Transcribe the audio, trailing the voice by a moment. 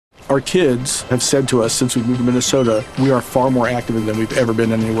Our kids have said to us since we moved to Minnesota, we are far more active than we've ever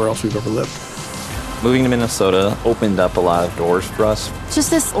been anywhere else we've ever lived. Moving to Minnesota opened up a lot of doors for us. Just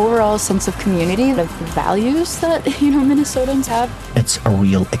this overall sense of community, of values that, Minnesotans have. It's a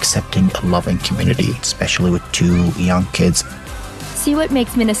real accepting, loving community, especially with 2 young kids. See what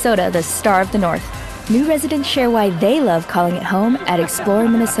makes Minnesota the star of the North. New residents share why they love calling it home at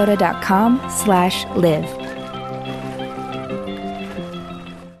exploreminnesota.com/live.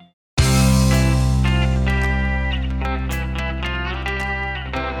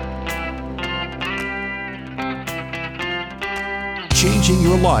 Changing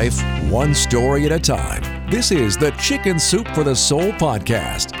your life one story at a time. This is the Chicken Soup for the Soul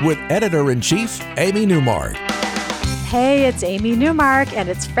podcast with Editor-in-Chief Amy Newmark. Hey, it's Amy Newmark, and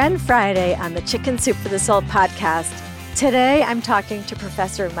it's Friend Friday on the Chicken Soup for the Soul podcast. Today, I'm talking to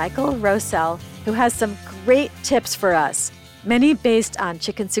Professor Michael Rosell, who has some great tips for us, many based on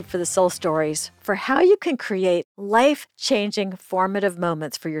Chicken Soup for the Soul stories, for how you can create life-changing, formative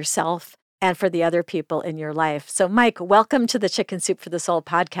moments for yourself and for the other people in your life. So, Mike, welcome to the Chicken Soup for the Soul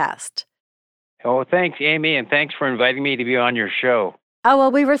podcast. Oh, thanks, Amy, and thanks for inviting me to be on your show. Oh,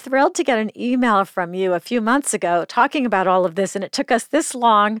 well, we were thrilled to get an email from you a few months ago talking about all of this, and it took us this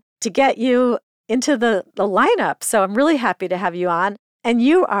long to get you into the lineup. So I'm really happy to have you on. And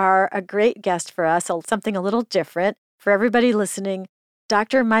you are a great guest for us, something a little different. For everybody listening,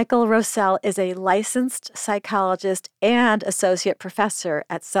 Dr. Michael Rosell is a licensed psychologist and associate professor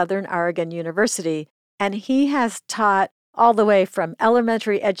at Southern Oregon University, and he has taught all the way from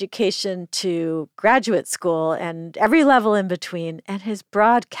elementary education to graduate school and every level in between. And his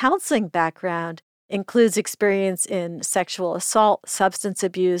broad counseling background includes experience in sexual assault, substance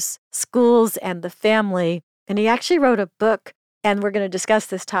abuse, schools, and the family. And he actually wrote a book, and we're going to discuss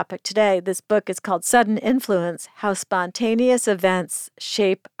this topic today. This book is called Sudden Influence: How Spontaneous Events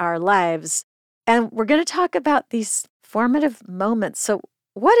Shape Our Lives. And we're going to talk about these formative moments. So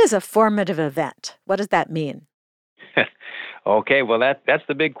what is a formative event? What does that mean? Okay, well, that's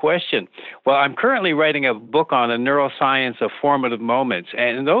the big question. Well, I'm currently writing a book on the neuroscience of formative moments,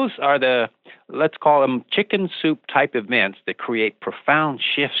 and those are let's call them chicken soup type events that create profound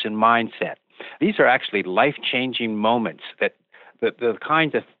shifts in mindset. These are actually life-changing moments, that the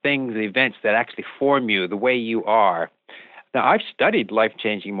kinds of things, events that actually form you the way you are. Now, I've studied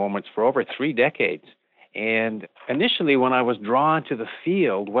life-changing moments for over 3 decades, and initially when I was drawn to the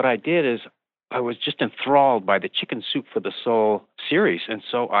field, what I did is I was just enthralled by the Chicken Soup for the Soul series, and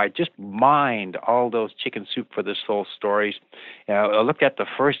so I just mined all those Chicken Soup for the Soul stories. I looked at the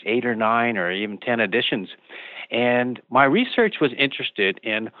first 8 or 9 or even 10 editions, and my research was interested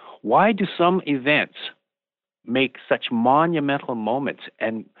in why do some events make such monumental moments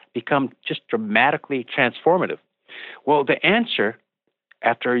and become just dramatically transformative? Well, the answer,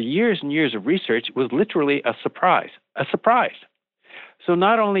 after years and years of research, was literally a surprise. So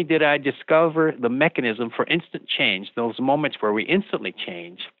not only did I discover the mechanism for instant change, those moments where we instantly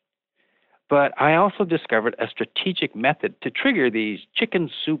change, but I also discovered a strategic method to trigger these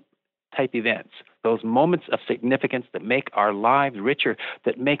chicken soup type events, those moments of significance that make our lives richer,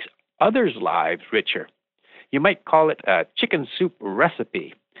 that makes others' lives richer. You might call it a chicken soup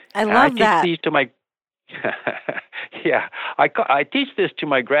recipe. I love that. I teach these to my I teach this to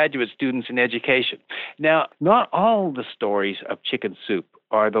my graduate students in education. Now, not all the stories of chicken soup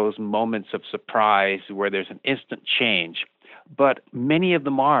are those moments of surprise where there's an instant change, but many of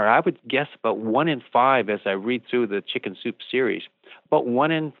them are. I would guess about 1 in 5 as I read through the Chicken Soup series. About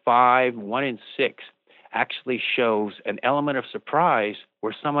 1 in 5, 1 in 6 actually shows an element of surprise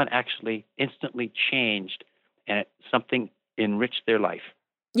where someone actually instantly changed and something enriched their life.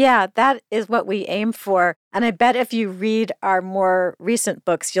 Yeah, that is what we aim for. And I bet if you read our more recent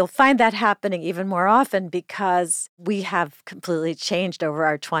books, you'll find that happening even more often because we have completely changed over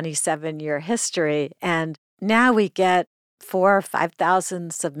our 27-year history. And now we get 4,000 or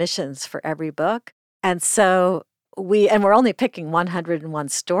 5,000 submissions for every book. And so we're only picking 101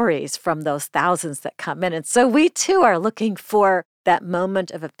 stories from those thousands that come in. And so we too are looking for that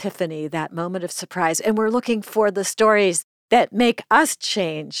moment of epiphany, that moment of surprise. And we're looking for the stories that make us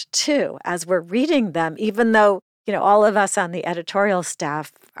change too as we're reading them, even though, all of us on the editorial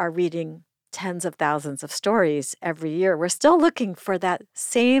staff are reading tens of thousands of stories every year. We're still looking for that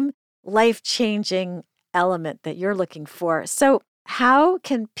same life-changing element that you're looking for. So how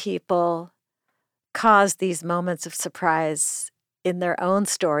can people cause these moments of surprise in their own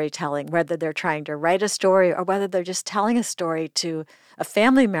storytelling, whether they're trying to write a story or whether they're just telling a story to a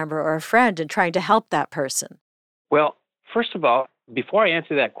family member or a friend and trying to help that person? Well, first of all, before I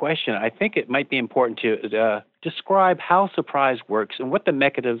answer that question, I think it might be important to describe how surprise works and what the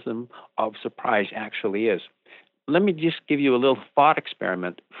mechanism of surprise actually is. Let me just give you a little thought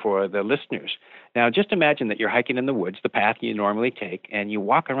experiment for the listeners. Now, just imagine that you're hiking in the woods, the path you normally take, and you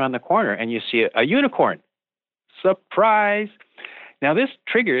walk around the corner and you see a unicorn. Surprise! Now, this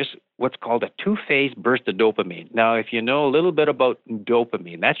triggers what's called a two-phase burst of dopamine. Now, if you know a little bit about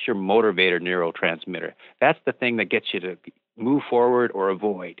dopamine, that's your motivator neurotransmitter. That's the thing that gets you to move forward or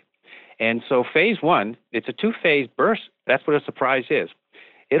avoid. And so phase one, it's a two-phase burst. That's what a surprise is.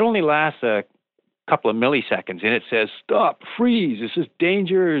 It only lasts a couple of milliseconds, and it says, stop, freeze, this is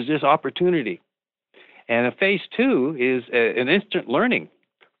danger, this is opportunity. And phase two is an instant learning.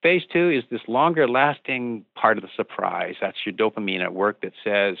 Phase two is this longer-lasting part of the surprise. That's your dopamine at work that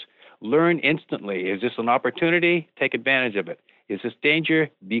says, learn instantly. Is this an opportunity? Take advantage of it. Is this danger?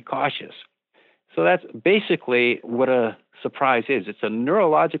 Be cautious. So that's basically what a surprise is. It's a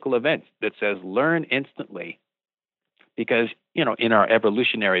neurological event that says, learn instantly. Because, in our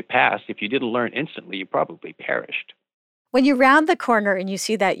evolutionary past, if you didn't learn instantly, you probably perished. When you round the corner and you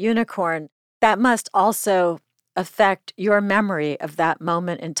see that unicorn, that must also affect your memory of that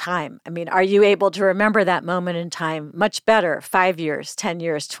moment in time. I mean, are you able to remember that moment in time much better 5 years, 10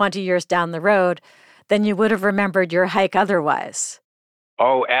 years, 20 years down the road than you would have remembered your hike otherwise?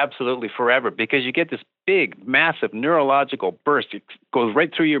 Oh, absolutely, forever, because you get this big, massive neurological burst. It goes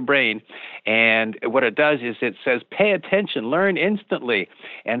right through your brain, and what it does is it says, pay attention, learn instantly.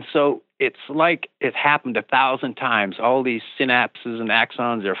 And so it's like it happened 1,000 times. All these synapses and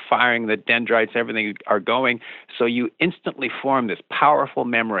axons are firing, the dendrites, everything are going, so you instantly form this powerful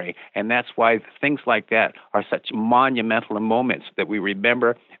memory, and that's why things like that are such monumental moments that we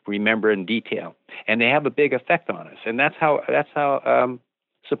remember in detail, and they have a big effect on us. And that's how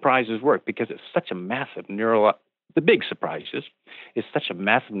surprises work, because it's such a massive the big surprises is such a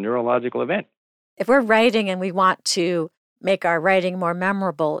massive neurological event. If we're writing and we want to make our writing more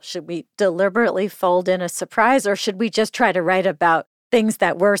memorable, should we deliberately fold in a surprise, or should we just try to write about things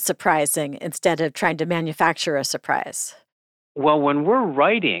that were surprising instead of trying to manufacture a surprise? Well, when we're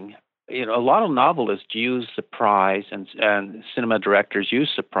writing, a lot of novelists use surprise, and cinema directors use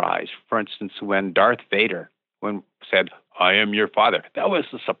surprise. For instance, when Darth Vader said, I am your father, that was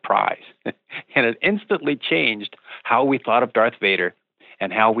a surprise. And it instantly changed how we thought of Darth Vader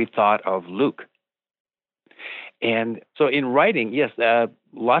and how we thought of Luke. And so in writing, yes,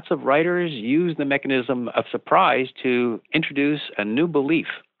 lots of writers use the mechanism of surprise to introduce a new belief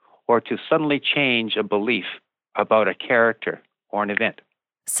or to suddenly change a belief about a character or an event.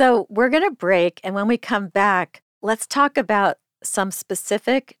 So we're going to break, and when we come back, let's talk about some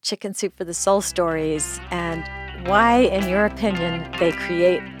specific Chicken Soup for the Soul stories and why, in your opinion, they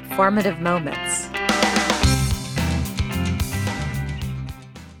create formative moments.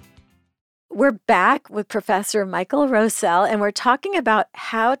 We're back with Professor Michael Rosell, and we're talking about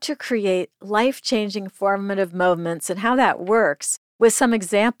how to create life-changing formative moments and how that works with some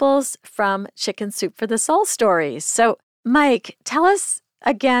examples from Chicken Soup for the Soul stories. So, Mike, tell us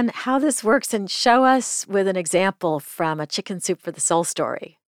again how this works and show us with an example from a Chicken Soup for the Soul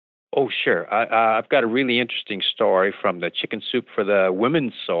story. Oh, sure. I've got a really interesting story from the Chicken Soup for the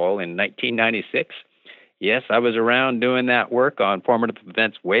Women's Soul in 1996. Yes, I was around doing that work on formative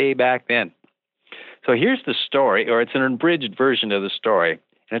events way back then. So here's the story, or it's an abridged version of the story,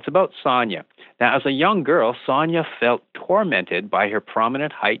 and it's about Sonia. Now, as a young girl, Sonia felt tormented by her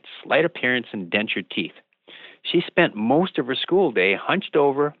prominent height, slight appearance, and dentured teeth. She spent most of her school day hunched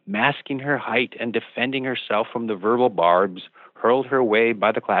over, masking her height and defending herself from the verbal barbs hurled her way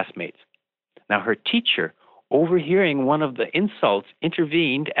by the classmates. Now, her teacher, overhearing one of the insults,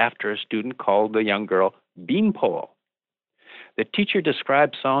 intervened after a student called the young girl beanpole. The teacher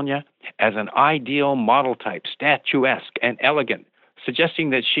described Sonia as an ideal model type, statuesque and elegant,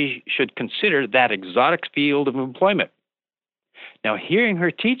 suggesting that she should consider that exotic field of employment. Now, hearing her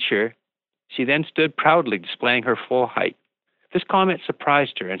teacher, she then stood proudly displaying her full height. This comment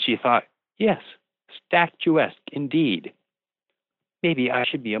surprised her, and she thought, yes, statuesque indeed. Maybe I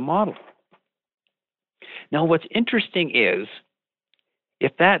should be a model. Now, what's interesting is,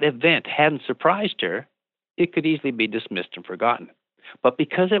 if that event hadn't surprised her, it could easily be dismissed and forgotten. But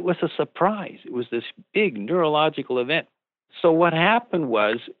because it was a surprise, it was this big neurological event. So what happened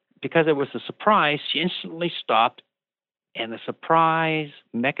was, because it was a surprise, she instantly stopped, and the surprise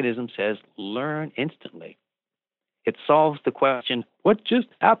mechanism says, learn instantly. It solves the question, what just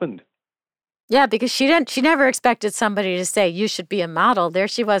happened? Yeah, because she never expected somebody to say, you should be a model. There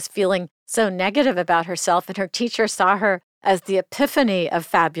she was feeling so negative about herself, and her teacher saw her as the epiphany of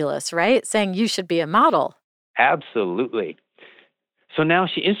fabulous, right? Saying you should be a model. Absolutely. So now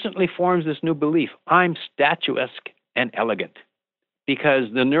she instantly forms this new belief. I'm statuesque and elegant, because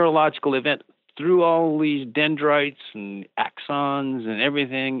the neurological event threw all these dendrites and axons and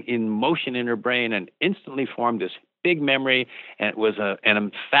everything in motion in her brain and instantly formed this big memory, and it was an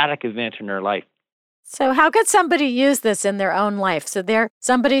emphatic event in her life. So how could somebody use this in their own life? So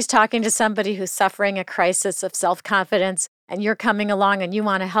somebody's talking to somebody who's suffering a crisis of self-confidence, and you're coming along and you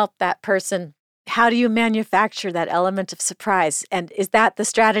want to help that person. How do you manufacture that element of surprise? And is that the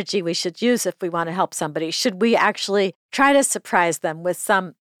strategy we should use if we want to help somebody? Should we actually try to surprise them with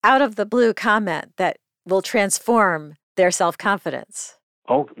some out-of-the-blue comment that will transform their self-confidence?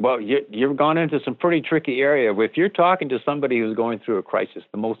 Oh, well, you've gone into some pretty tricky area. If you're talking to somebody who's going through a crisis,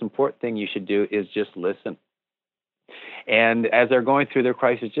 the most important thing you should do is just listen. And as they're going through their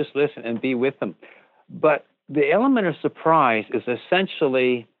crisis, just listen and be with them. But the element of surprise is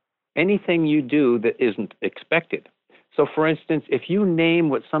essentially anything you do that isn't expected. So, for instance, if you name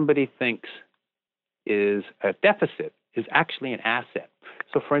what somebody thinks is a deficit, is actually an asset.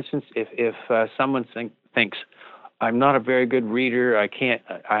 So, for instance, if someone thinks, I'm not a very good reader,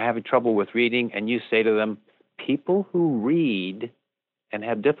 I have trouble with reading, and you say to them, people who read and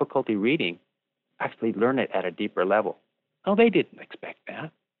have difficulty reading actually learn it at a deeper level. Oh, they didn't expect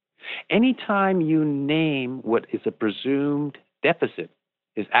that. Anytime you name what is a presumed deficit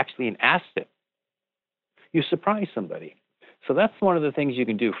is actually an asset, you surprise somebody. So that's one of the things you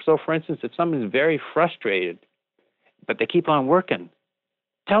can do. So, for instance, if someone's very frustrated, but they keep on working,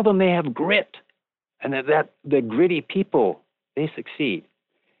 tell them they have grit, and that the gritty people, they succeed.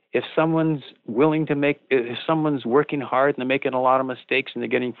 If someone's if someone's working hard and they're making a lot of mistakes and they're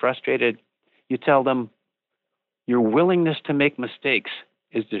getting frustrated, you tell them your willingness to make mistakes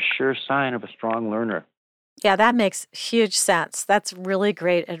is the sure sign of a strong learner. Yeah, that makes huge sense. That's really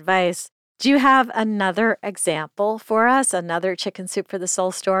great advice. Do you have another example for us, another Chicken Soup for the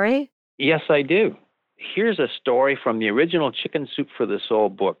Soul story? Yes, I do. Here's a story from the original Chicken Soup for the Soul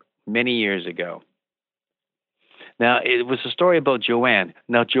book many years ago. Now, it was a story about Joanne.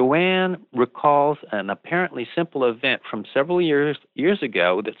 Now, Joanne recalls an apparently simple event from several years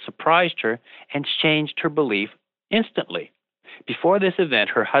ago that surprised her and changed her belief instantly. Before this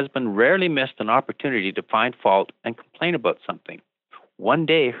event, her husband rarely missed an opportunity to find fault and complain about something. One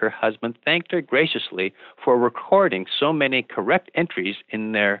day, her husband thanked her graciously for recording so many correct entries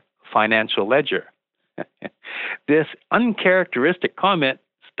in their financial ledger. This uncharacteristic comment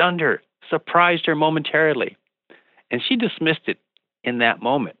stunned her, surprised her momentarily, and she dismissed it in that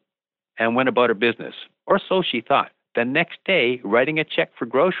moment and went about her business, or so she thought. The next day, writing a check for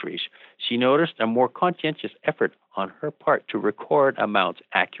groceries, she noticed a more conscientious effort on her part to record amounts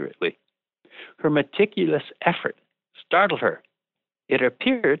accurately. Her meticulous effort startled her. It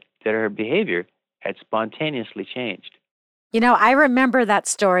appeared that her behavior had spontaneously changed. You know, I remember that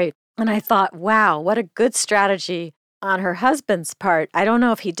story, and I thought, wow, what a good strategy on her husband's part. I don't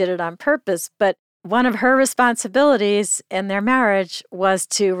know if he did it on purpose, but one of her responsibilities in their marriage was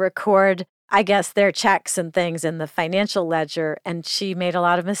to record, I guess, their checks and things in the financial ledger, and she made a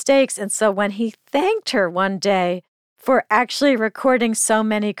lot of mistakes. And so when he thanked her one day for actually recording so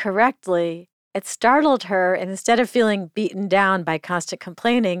many correctly, it startled her, and instead of feeling beaten down by constant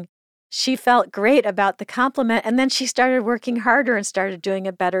complaining, she felt great about the compliment, and then she started working harder and started doing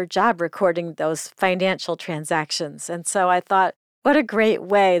a better job recording those financial transactions. And so I thought, what a great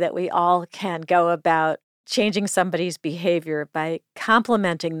way that we all can go about changing somebody's behavior by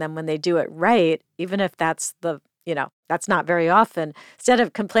complimenting them when they do it right, even if that's that's not very often. Instead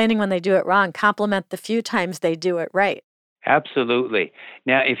of complaining when they do it wrong, compliment the few times they do it right. Absolutely.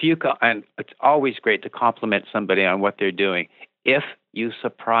 Now, and it's always great to compliment somebody on what they're doing. If you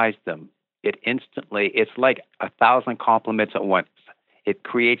surprise them, it's like 1,000 compliments at once. It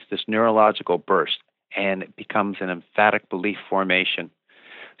creates this neurological burst, and it becomes an emphatic belief formation.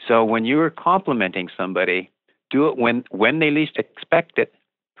 So when you're complimenting somebody, do it when they least expect it,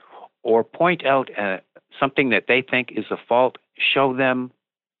 or point out something that they think is a fault. Show them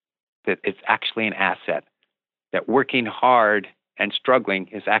that it's actually an asset, that working hard and struggling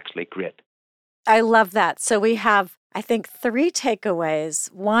is actually grit. I love that. So we have, I think, 3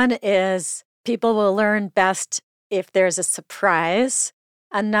 takeaways. One is people will learn best if there's a surprise.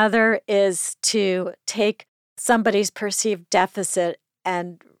 Another is to take somebody's perceived deficit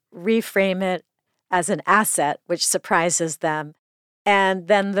and reframe it as an asset, which surprises them. And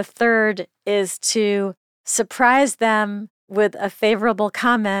then the third is to surprise them with a favorable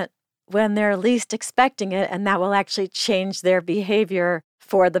comment when they're least expecting it, and that will actually change their behavior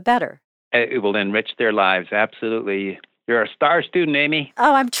for the better. It will enrich their lives, absolutely. You're a star student, Amy.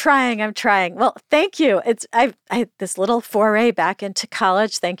 Oh, I'm trying. Well, thank you. I this little foray back into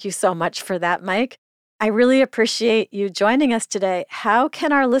college. Thank you so much for that, Mike. I really appreciate you joining us today. How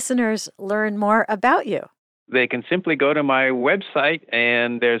can our listeners learn more about you? They can simply go to my website,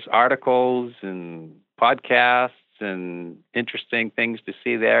 and there's articles and podcasts and interesting things to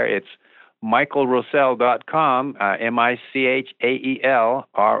see there. It's michaelroussel.com,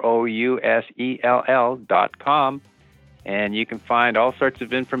 michaelroussell.com, and you can find all sorts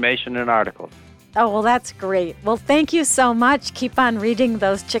of information and articles. Oh, well, that's great. Well, thank you so much. Keep on reading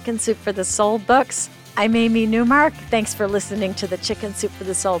those Chicken Soup for the Soul books. I'm Amy Newmark. Thanks for listening to the Chicken Soup for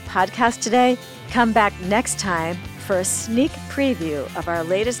the Soul podcast today. Come back next time for a sneak preview of our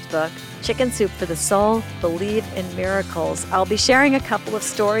latest book, Chicken Soup for the Soul, Believe in Miracles. I'll be sharing a couple of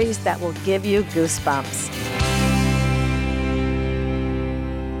stories that will give you goosebumps.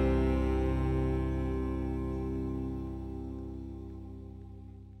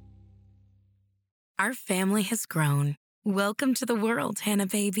 Our family has grown. Welcome to the world, Hannah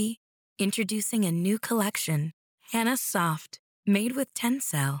baby. Introducing a new collection, Hannah Soft, made with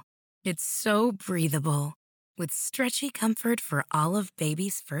Tencel. It's so breathable, with stretchy comfort for all of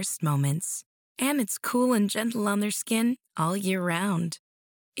baby's first moments. And it's cool and gentle on their skin all year round.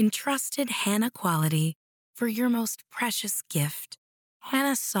 Entrusted Hannah quality for your most precious gift.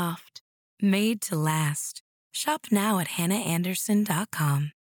 Hannah Soft, made to last. Shop now at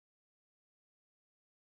hannahanderson.com.